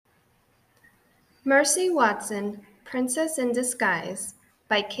Mercy Watson, Princess in Disguise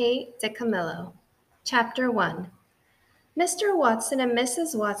by Kate DiCamillo. Chapter 1. Mr. Watson and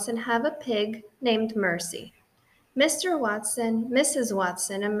Mrs. Watson have a pig named Mercy. Mr. Watson, Mrs.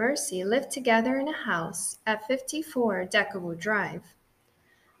 Watson, and Mercy live together in a house at 54 Deckerwood Drive.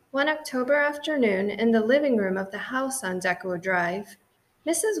 One October afternoon, in the living room of the house on Deckerwood Drive,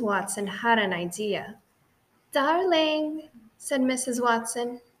 Mrs. Watson had an idea. "Darling," said Mrs.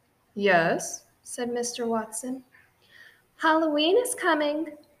 Watson. "Yes," said Mr. Watson. "Halloween is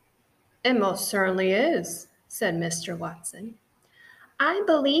coming." "It most certainly is," said Mr. Watson. "I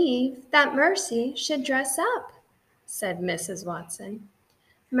believe that Mercy should dress up," said Mrs. Watson.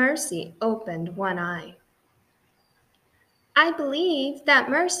 Mercy opened one eye. "I believe that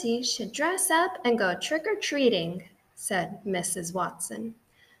Mercy should dress up and go trick-or-treating," said Mrs. Watson.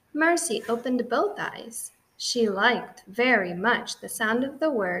 Mercy opened both eyes. She liked very much the sound of the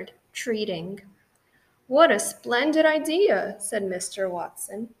word treating. "What a splendid idea," said Mr.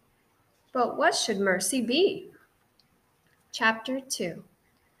 Watson. "But what should Mercy be?" Chapter 2.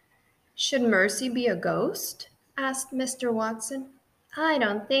 "Should Mercy be a ghost?" asked Mr. Watson. "I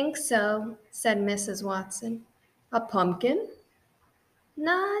don't think so," said Mrs. Watson. "A pumpkin?"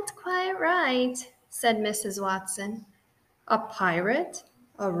 "Not quite right," said Mrs. Watson. "A pirate?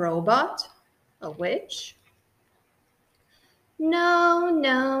 A robot? A witch?" "No,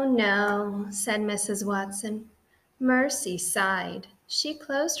 no, no," said Mrs. Watson. Mercy sighed. She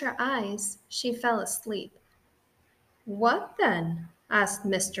closed her eyes. She fell asleep. "What then?" asked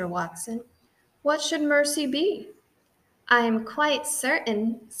Mr. Watson. "What should Mercy be?" "I am quite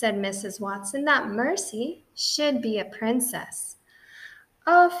certain," said Mrs. Watson, "that Mercy should be a princess."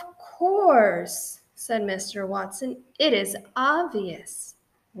 "Of course," said Mr. Watson. "It is obvious.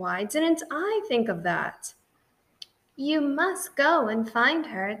 Why didn't I think of that?" "You must go and find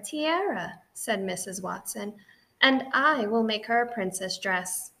her a tiara," said Mrs. Watson, "and I will make her a princess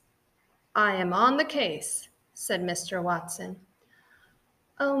dress." "I am on the case," said Mr. Watson.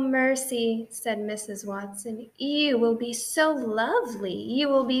 "Oh, Mercy," said Mrs. Watson, "you will be so lovely. You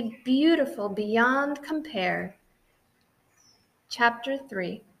will be beautiful beyond compare." Chapter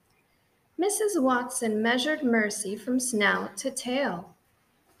 3. Mrs. Watson measured Mercy from snout to tail.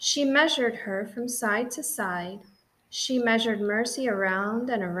 She measured her from side to side. She measured Mercy around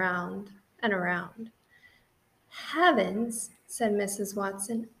and around and around. "Heavens," said Mrs.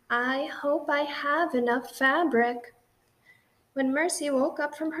 Watson, "I hope I have enough fabric." When Mercy woke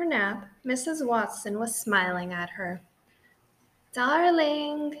up from her nap, Mrs. Watson was smiling at her.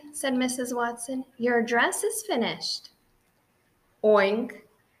 "Darling," said Mrs. Watson, "your dress is finished." "Oink,"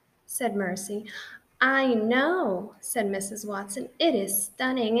 said Mercy. "I know," said Mrs. Watson. "It is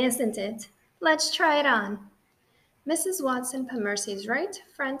stunning, isn't it? Let's try it on." Mrs. Watson put Mercy's right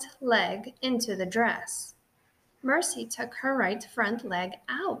front leg into the dress. Mercy took her right front leg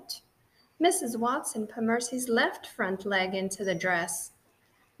out. Mrs. Watson put Mercy's left front leg into the dress.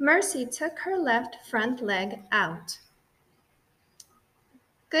 Mercy took her left front leg out.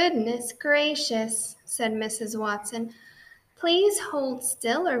 "Goodness gracious," said Mrs. Watson. "Please hold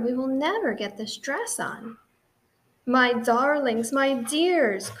still or we will never get this dress on." "My darlings, my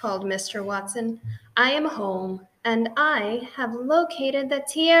dears," called Mr. Watson, "I am home, and I have located the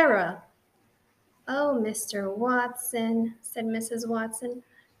tiara." "Oh, Mr. Watson," said Mrs. Watson,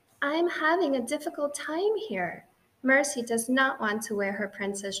 "I'm having a difficult time here. Mercy does not want to wear her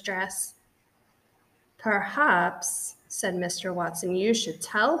princess dress." "Perhaps," said Mr. Watson, "you should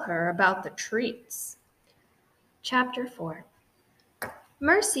tell her about the treats." Chapter 4.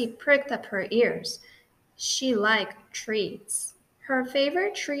 Mercy pricked up her ears. She liked treats. Her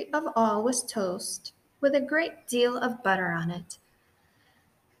favorite treat of all was toast, with a great deal of butter on it.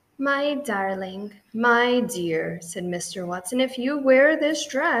 "My darling, my dear," said Mr. Watson, "if you wear this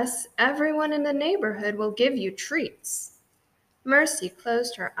dress, everyone in the neighborhood will give you treats." Mercy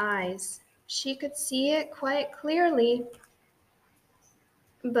closed her eyes. She could see it quite clearly.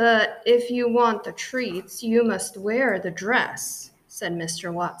 "But if you want the treats, you must wear the dress," said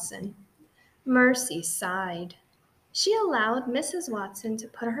Mr. Watson. Mercy sighed. She allowed Mrs. Watson to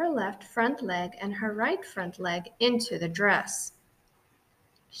put her left front leg and her right front leg into the dress.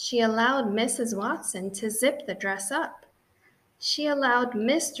 She allowed Mrs. Watson to zip the dress up. She allowed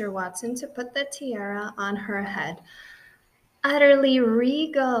Mr. Watson to put the tiara on her head. "Utterly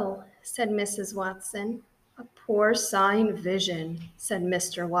regal," said Mrs. Watson. "A porcine vision," said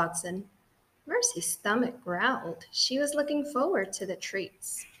Mr. Watson. Mercy's stomach growled. She was looking forward to the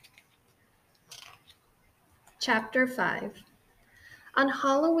treats. Chapter 5. On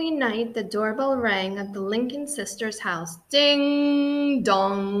Halloween night, the doorbell rang at the Lincoln sisters' house. "Ding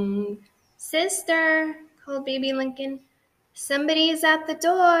dong," Sister, called baby Lincoln, somebody is at the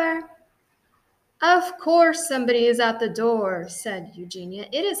door. Of course somebody is at the door, said Eugenia.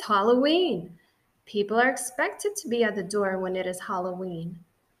 It is Halloween. People are expected to be at the door when it is Halloween.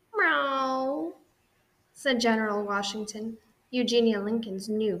 Meow, said General Washington, Eugenia Lincoln's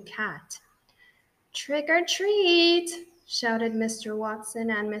new cat. Trick or treat, shouted Mr.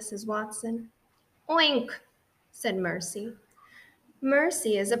 Watson and Mrs. Watson. Oink, said Mercy.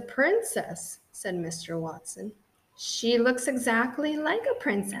 Mercy is a princess, said Mr. Watson. She looks exactly like a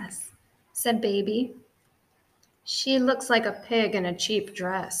princess, said Baby. She looks like a pig in a cheap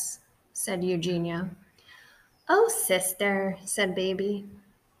dress, said Eugenia. Oh, sister, said Baby.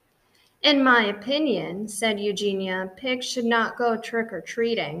 In my opinion, said Eugenia, pigs should not go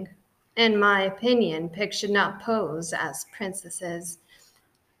trick-or-treating. In my opinion, pigs should not pose as princesses.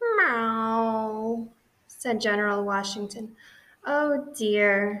 Meow, said General Washington. Oh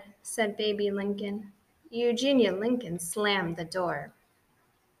dear, said baby Lincoln. Eugenia Lincoln slammed the door.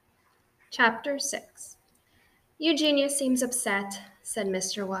 Chapter 6. Eugenia seems upset, said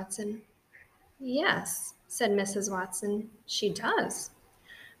Mr. Watson. Yes, said Mrs. Watson, she does.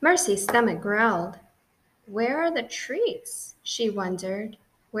 Mercy's stomach growled. Where are the treats? She wondered.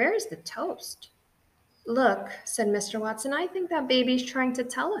 Where is the toast? Look, said Mr. Watson, I think that baby's trying to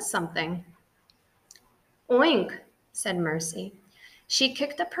tell us something. Oink, said Mercy. She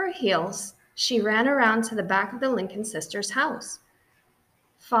kicked up her heels. She ran around to the back of the Lincoln sisters' house.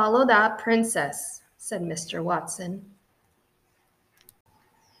 Follow that princess, said Mr. Watson.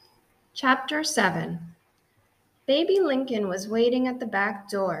 Chapter 7. Baby Lincoln was waiting at the back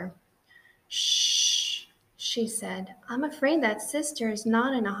door. Shh, she said. I'm afraid that sister is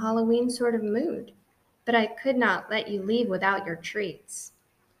not in a Halloween sort of mood, but I could not let you leave without your treats.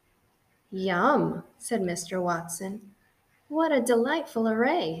 Yum, said Mr. Watson. What a delightful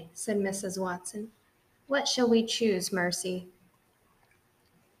array, said Mrs. Watson. What shall we choose, Mercy?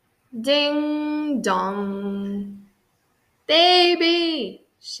 Ding dong. Baby,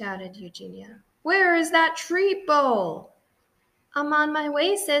 shouted Eugenia. Where is that treat bowl? I'm on my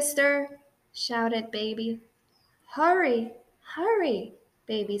way, sister, shouted Baby. Hurry, hurry,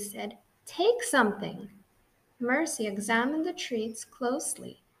 Baby said. Take something. Mercy examined the treats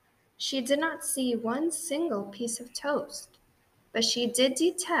closely. She did not see one single piece of toast, but she did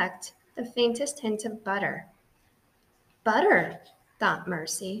detect the faintest hint of butter. Butter, thought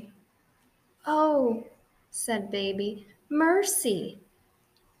Mercy. Oh, said Baby, Mercy.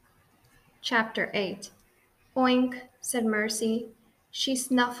 Chapter 8. Oink, said Mercy. She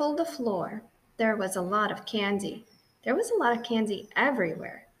snuffled the floor. There was a lot of candy. There was a lot of candy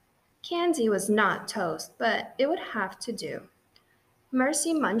everywhere. Candy was not toast, but it would have to do.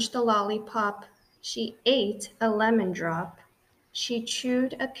 Mercy munched a lollipop. She ate a lemon drop. She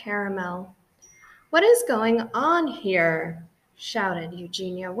chewed a caramel. What is going on here? Shouted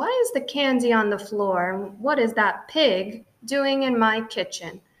Eugenia. Why is the candy on the floor? And what is that pig doing in my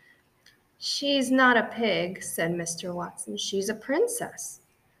kitchen? She's not a pig, said Mr. Watson. She's a princess.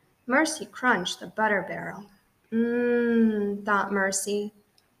 Mercy crunched the butter barrel. Thought Mercy.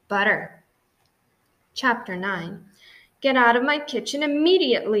 Butter. Chapter 9. Get out of my kitchen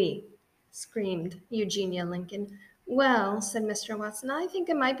immediately, screamed Eugenia Lincoln. Well, said Mr. Watson, I think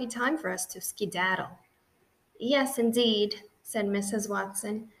it might be time for us to skedaddle. Yes, indeed, said Mrs.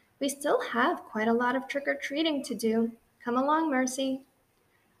 Watson. We still have quite a lot of trick-or-treating to do. Come along, Mercy.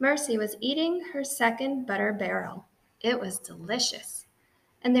 Mercy was eating her second butter barrel. It was delicious,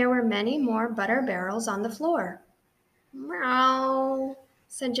 and there were many more butter barrels on the floor. Meow,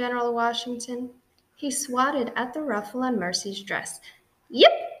 said General Washington. He swatted at the ruffle on Mercy's dress.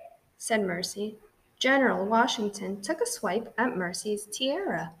 Yip, said Mercy. General Washington took a swipe at Mercy's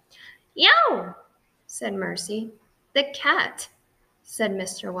tiara. Yow, said Mercy. The cat, said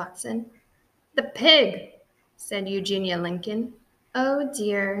Mr. Watson. The pig, said Eugenia Lincoln. Oh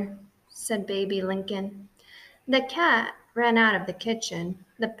dear, said baby Lincoln. The cat ran out of the kitchen.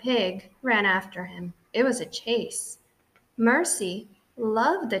 The pig ran after him. It was a chase. Mercy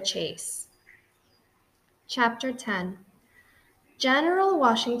loved the chase. Chapter 10. General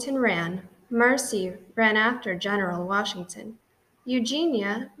Washington ran. Mercy ran after General Washington.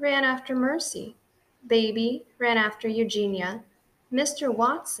 Eugenia ran after Mercy. Baby ran after Eugenia. Mr.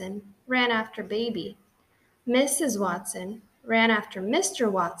 Watson ran after Baby. Mrs. Watson ran after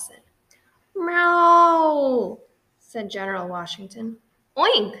Mr. Watson. Meow, said General Washington.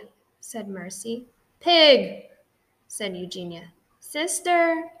 Oink, said Mercy. Pig, said Eugenia.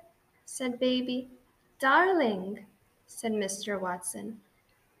 Sister, said Baby. Darling, said Mr. Watson.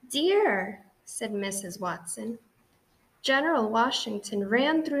 Dear, said Mrs. Watson. General Washington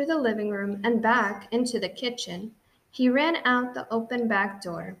ran through the living room and back into the kitchen. He ran out the open back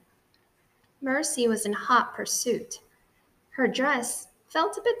door. Mercy was in hot pursuit. Her dress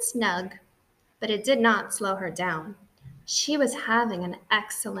felt a bit snug, but it did not slow her down. She was having an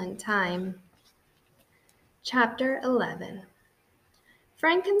excellent time. Chapter 11.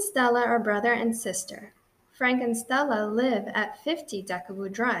 Frank and Stella are brother and sister. Frank and Stella live at 50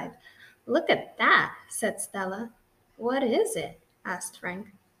 Deckerwood Drive. Look at that, said Stella. What is it? Asked Frank.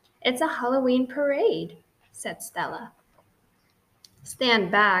 It's a Halloween parade, said Stella.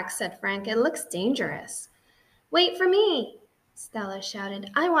 Stand back, said Frank. It looks dangerous. Wait for me, Stella shouted.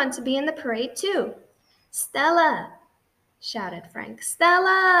 I want to be in the parade too. Stella, shouted Frank.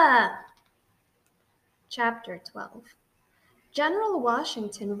 Stella! Chapter 12. General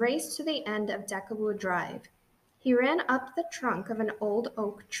Washington raced to the end of Deckerwood Drive. He ran up the trunk of an old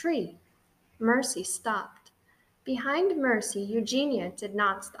oak tree. Mercy stopped. Behind Mercy, Eugenia did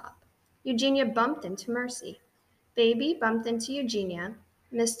not stop. Eugenia bumped into Mercy. Baby bumped into Eugenia.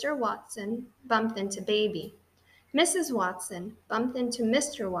 Mr. Watson bumped into Baby. Mrs. Watson bumped into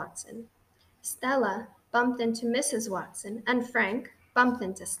Mr. Watson. Stella bumped into Mrs. Watson, and Frank bumped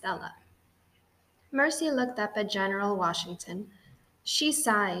into Stella. Mercy looked up at General Washington. She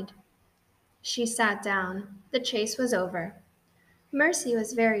sighed. She sat down. The chase was over. Mercy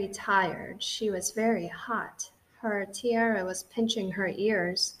was very tired. She was very hot. Her tiara was pinching her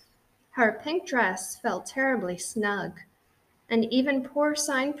ears. Her pink dress felt terribly snug. And even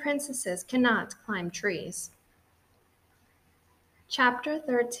porcine princesses cannot climb trees. Chapter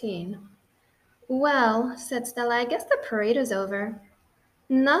 13. Well, said Stella, I guess the parade is over.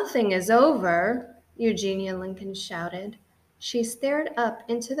 Nothing is over, Eugenia Lincoln shouted. She stared up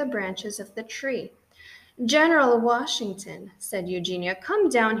into the branches of the tree. General Washington, said Eugenia, come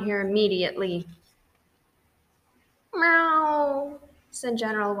down here immediately. Meow, said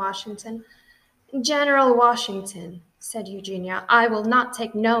General Washington. General Washington, said Eugenia, I will not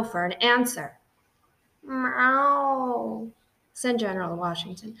take no for an answer. Meow, said General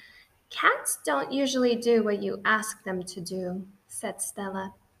Washington. Cats don't usually do what you ask them to do, said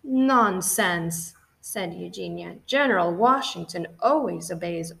Stella. Nonsense, said Eugenia. General Washington always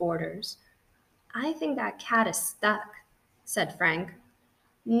obeys orders. I think that cat is stuck, said Frank.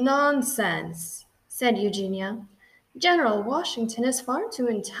 Nonsense, said Eugenia. General Washington is far too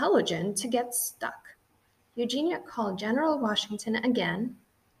intelligent to get stuck. Eugenia called General Washington again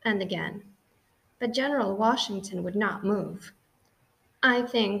and again, but General Washington would not move. I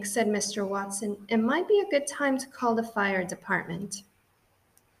think, said Mr. Watson, it might be a good time to call the fire department.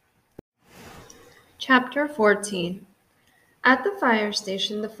 Chapter 14. At the fire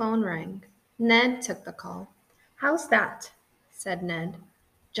station, the phone rang. Ned took the call. How's that? Said Ned.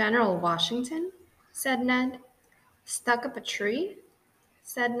 General Washington? Said Ned. Stuck up a tree?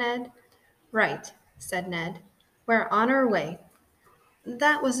 Said Ned. Right, said Ned. We're on our way.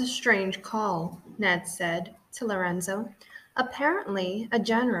 That was a strange call, Ned said to Lorenzo. Apparently, a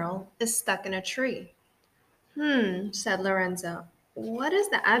general is stuck in a tree. Said Lorenzo. What is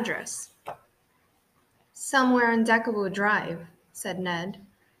the address? Somewhere on Deckerwood Drive, said Ned.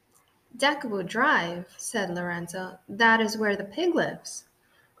 Deckerwood Drive, said Lorenzo. That is where the pig lives.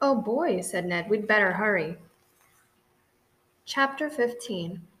 Oh boy, said Ned, we'd better hurry. Chapter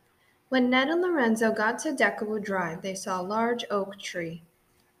 15. When Ned and Lorenzo got to Deckerwood Drive, they saw a large oak tree.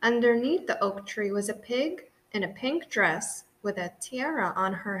 Underneath the oak tree was a pig in a pink dress with a tiara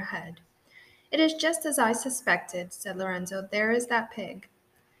on her head. It is just as I suspected, said Lorenzo. There is that pig.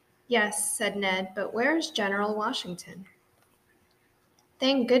 Yes, said Ned, but where is General Washington?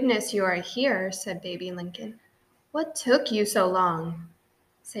 Thank goodness you are here, said Baby Lincoln. What took you so long?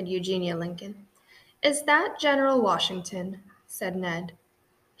 Said Eugenia Lincoln. Is that General Washington? Said Ned.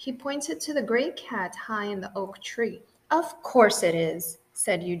 He pointed to the great cat high in the oak tree. Of course it is,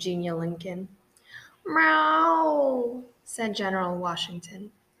 said Eugenia Lincoln. Meow, said General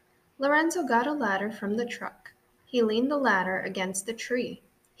Washington. Lorenzo got a ladder from the truck. He leaned the ladder against the tree.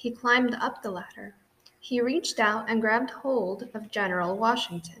 He climbed up the ladder. He reached out and grabbed hold of General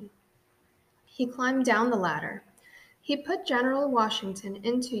Washington. He climbed down the ladder. He put General Washington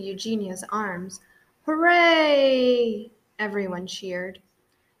into Eugenia's arms. Hooray! Everyone cheered.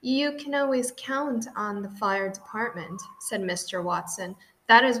 You can always count on the fire department, said Mr. Watson.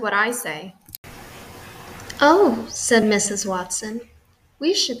 That is what I say. Oh, said Mrs. Watson.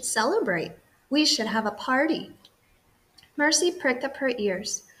 We should celebrate. We should have a party. Mercy pricked up her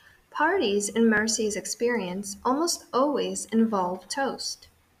ears. Parties, in Mercy's experience, almost always involve toast.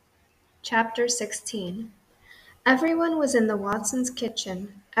 Chapter 16. Everyone was in the Watsons'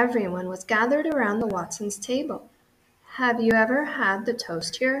 kitchen. Everyone was gathered around the Watsons' table. Have you ever had the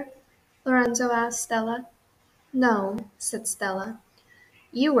toast here? Lorenzo asked Stella. No, said Stella.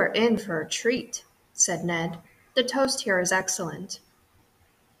 You were in for a treat, said Ned. The toast here is excellent.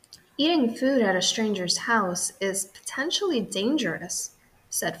 Eating food at a stranger's house is potentially dangerous,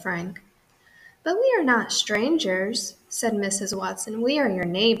 said Frank. But we are not strangers, said Mrs. Watson. We are your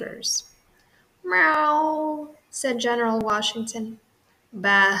neighbors. Meow, said General Washington.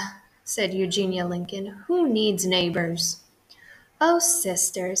 Bah, said Eugenia Lincoln. Who needs neighbors? Oh,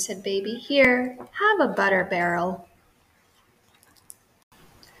 sister, said Baby. Here, have a butter barrel.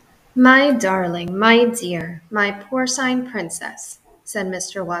 My darling, my dear, my porcine princess, said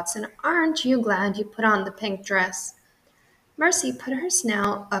Mr. Watson. Aren't you glad you put on the pink dress? Mercy put her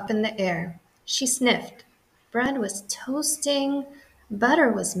snout up in the air. She sniffed. Bread was toasting, butter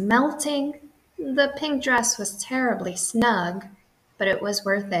was melting. The pink dress was terribly snug, but it was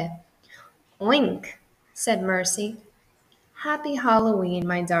worth it. Oink, said Mercy. Happy Halloween,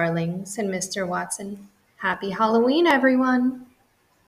 my darling, said Mr. Watson. Happy Halloween, everyone.